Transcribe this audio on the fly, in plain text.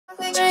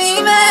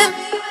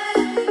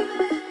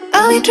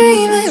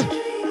dreaming?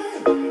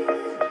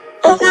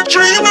 Are we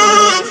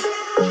dreaming?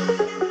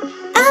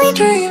 Are we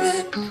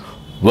dreaming?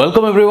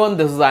 Welcome everyone,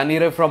 this is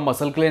Aniray from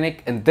Muscle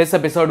Clinic. In this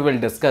episode we'll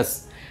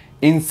discuss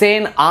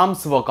insane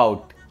arms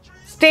workout.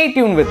 Stay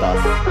tuned with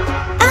us.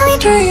 Are we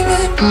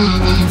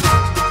dreaming?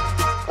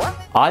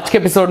 आज के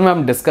episode में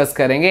हम discuss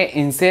करेंगे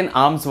insane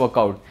arms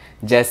workout.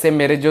 जैसे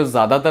मेरे जो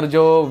ज़्यादातर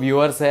जो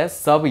व्यूअर्स है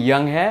सब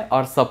यंग है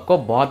और सबको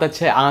बहुत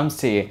अच्छे आर्म्स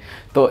चाहिए,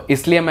 तो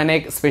इसलिए मैंने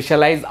एक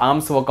स्पेशलाइज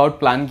आर्म्स वर्कआउट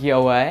प्लान किया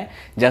हुआ है।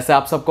 जैसे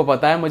आप सबको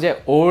पता है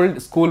मुझे ओल्ड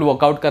स्कूल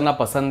वर्कआउट करना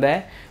पसंद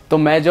है, तो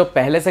मैं जो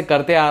पहले से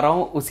करते आ रहा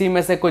हूँ उसी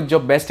में से कुछ जो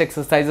बेस्ट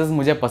एक्सरसाइजेस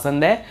मुझे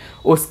पसंद है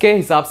उसके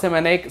हिसाब से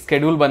मैंने एक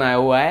शेड्यूल बनाया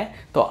हुआ है।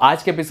 तो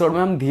आज के एपिसोड में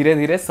हम धीरे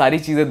धीरे सारी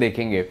चीज़ें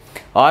देखेंगे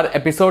और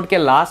एपिसोड के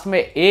लास्ट में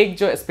एक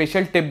जो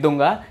स्पेशल टिप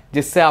दूंगा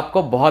जिससे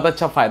आपको बहुत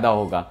अच्छा फ़ायदा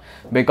होगा।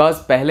 बिकॉज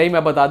पहले ही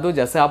मैं बता दूं,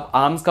 जैसे आप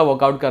आर्म्स का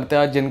वर्कआउट करते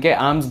हैं और जिनके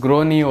आर्म्स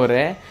ग्रो नहीं हो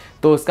रहे हैं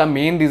तो उसका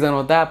मेन रीज़न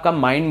होता है आपका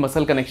माइंड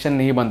मसल कनेक्शन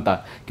नहीं बनता,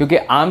 क्योंकि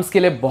आर्म्स के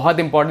लिए बहुत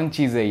इंपॉर्टेंट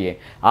चीज़ है ये।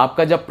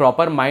 आपका जब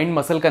प्रॉपर माइंड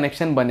मसल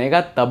कनेक्शन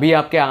बनेगा तभी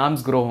आपके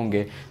आर्म्स ग्रो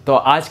होंगे। तो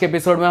आज के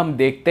एपिसोड में हम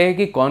देखते हैं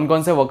कि कौन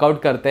कौन से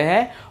वर्कआउट करते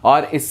हैं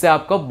और इससे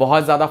आपको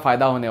बहुत ज़्यादा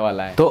फायदा होने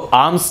वाला है। तो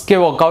आर्म्स के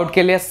वर्कआउट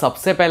के लिए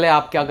सबसे पहले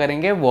आप क्या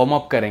करेंगे, वार्म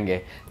अप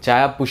करेंगे।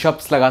 चाहे आप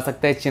पुशअप्स लगा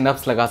सकते हैं,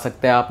 चिनअप्स लगा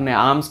सकते हैं, अपने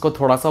आर्म्स को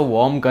थोड़ा सा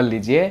वार्म कर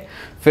लीजिए।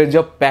 फिर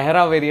जो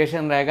पहला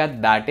वेरिएशन रहेगा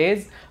दैट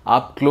इज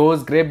आप क्लोज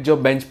ग्रिप जो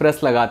बेंच प्रेस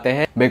लगाते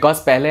हैं। बिकॉज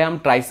पहले हम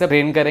ट्राइसेप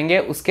ट्रेन करेंगे,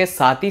 उसके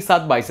साथ ही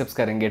साथ बाइसेप्स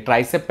करेंगे।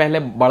 ट्राइसेप पहले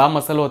बड़ा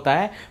मसल होता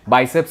है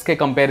बाइसेप्स के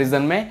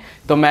कंपैरिजन में,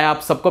 तो मैं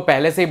आप सबको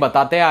पहले से ही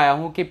बताते आया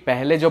हूं कि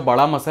पहले जो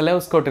बड़ा मसल है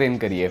उसको ट्रेन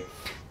करिए।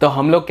 तो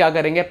हम लोग क्या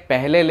करेंगे,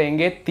 पहले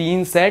लेंगे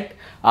 3 सेट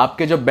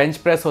आपके जो बेंच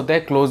प्रेस होते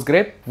हैं क्लोज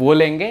ग्रिप वो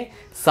लेंगे,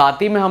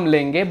 साथ ही में हम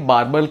लेंगे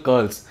बारबल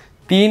कर्ल्स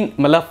 3,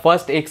 मतलब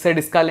फर्स्ट एक सेट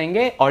इसका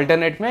लेंगे,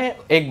 ऑल्टरनेट में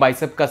एक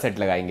बाइसेप का सेट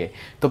लगाएंगे।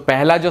 तो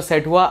पहला जो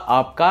सेट हुआ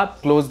आपका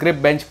क्लोज ग्रिप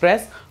बेंच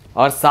प्रेस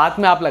और साथ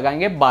में आप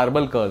लगाएंगे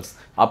बारबल कर्ल्स,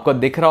 आपको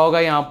दिख रहा होगा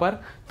यहाँ पर।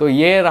 तो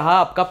ये रहा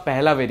आपका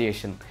पहला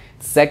वेरिएशन।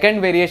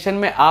 सेकंड वेरिएशन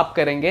में आप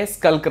करेंगे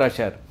स्कल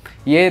क्रशर।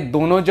 ये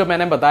दोनों जो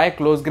मैंने बताया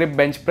क्लोज ग्रिप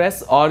बेंच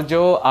प्रेस और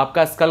जो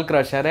आपका स्कल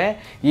क्रशर है,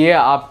 ये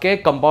आपके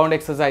कंपाउंड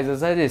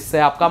एक्सरसाइजेस है जिससे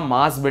आपका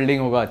मास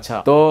बिल्डिंग होगा अच्छा।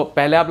 तो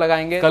पहले आप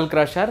लगाएंगे स्कल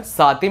क्रशर,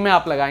 साथ ही में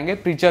आप लगाएंगे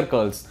प्रीचर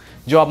कर्ल्स,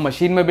 जो आप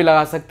मशीन में भी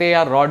लगा सकते हैं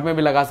या रॉड में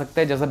भी लगा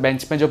सकते हैं। जैसे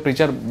बेंच में जो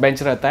प्रीचर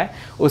बेंच रहता है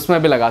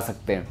उसमें भी लगा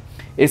सकते हैं।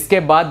 इसके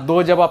बाद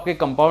दो जब आपके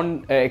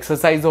कंपाउंड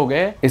एक्सरसाइज हो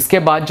गए, इसके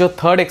बाद जो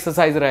थर्ड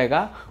एक्सरसाइज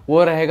रहेगा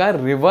वो रहेगा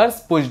रिवर्स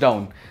पुश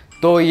डाउन।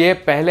 तो ये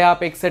पहले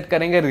आप एक सेट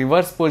करेंगे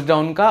रिवर्स पुश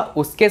डाउन का,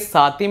 उसके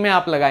साथ ही में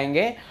आप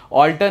लगाएंगे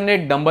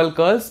ऑल्टरनेट डंबल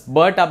कर्ल्स,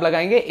 बट आप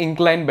लगाएंगे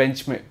इंक्लाइन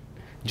बेंच में।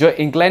 जो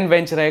इंक्लाइन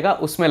बेंच रहेगा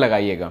उसमें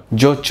लगाइएगा।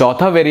 जो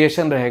चौथा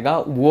वेरिएशन रहेगा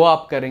वो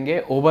आप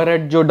करेंगे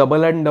ओवरहेड जो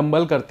डबल हेड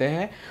डंबल करते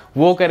हैं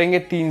वो करेंगे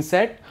 3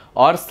 सेट,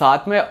 और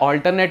साथ में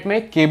ऑल्टरनेट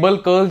में केबल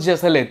कर्ल्स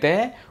जैसे लेते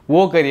हैं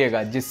वो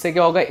करिएगा। जिससे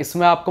क्या होगा,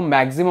 इसमें आपको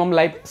मैक्सिमम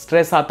लाइफ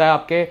स्ट्रेस आता है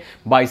आपके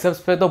बाइसेप्स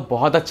पे, तो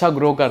बहुत अच्छा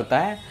ग्रो करता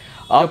है।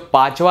 अब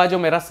पांचवा जो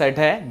मेरा सेट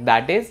है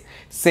that is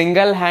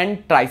single hand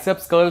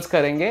triceps curls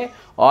करेंगे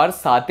और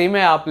साथ ही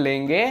में आप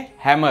लेंगे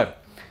हैमर।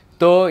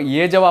 तो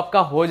ये जब आपका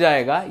हो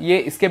जाएगा, ये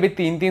इसके भी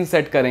 3-3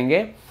 सेट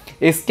करेंगे।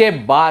 इसके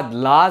बाद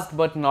last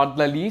but not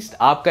the least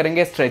आप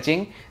करेंगे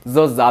स्ट्रेचिंग,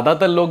 जो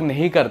ज़्यादातर लोग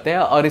नहीं करते हैं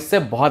और इससे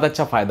बहुत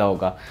अच्छा फायदा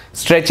होगा।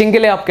 स्ट्रेचिंग के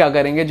लिए आप क्या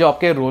करेंगे, जो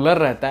आपके रोलर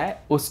रहता है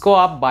उसको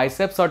आप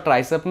बाइसेप्स और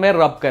ट्राइसेप में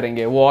रब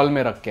करेंगे वॉल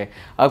में रख के।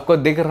 आपको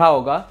दिख रहा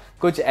होगा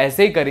कुछ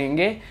ऐसे ही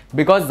करेंगे,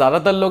 बिकॉज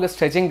ज़्यादातर लोग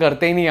स्ट्रेचिंग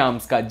करते ही नहीं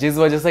आर्म्स का, जिस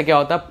वजह से क्या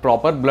होता है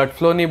प्रॉपर ब्लड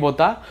फ्लो नहीं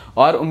होता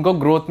और उनको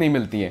ग्रोथ नहीं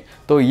मिलती है।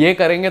 तो ये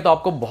करेंगे तो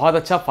आपको बहुत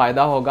अच्छा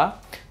फायदा होगा।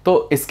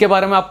 तो इसके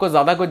बारे में आपको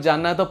ज़्यादा कुछ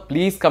जानना है तो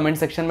प्लीज़ कमेंट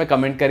सेक्शन में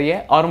कमेंट करिए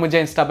और मुझे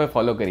इंस्टा पे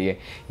फॉलो करिए।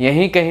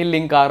 यहीं कहीं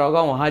लिंक आ रहा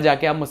होगा, वहाँ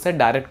जाके आप मुझसे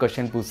डायरेक्ट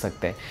क्वेश्चन पूछ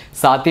सकते हैं।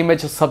 साथ ही में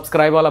जो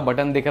सब्सक्राइब वाला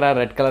बटन दिख रहा है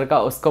रेड कलर का,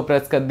 उसको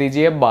प्रेस कर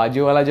दीजिए।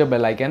 बाजू वाला जो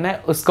बेल आइकन है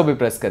उसको भी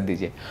प्रेस कर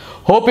दीजिए।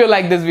 Hope you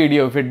like this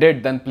video. If you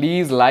did then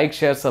please like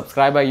share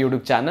subscribe our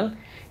YouTube channel.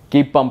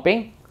 Keep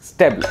pumping,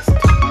 stay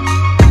blessed.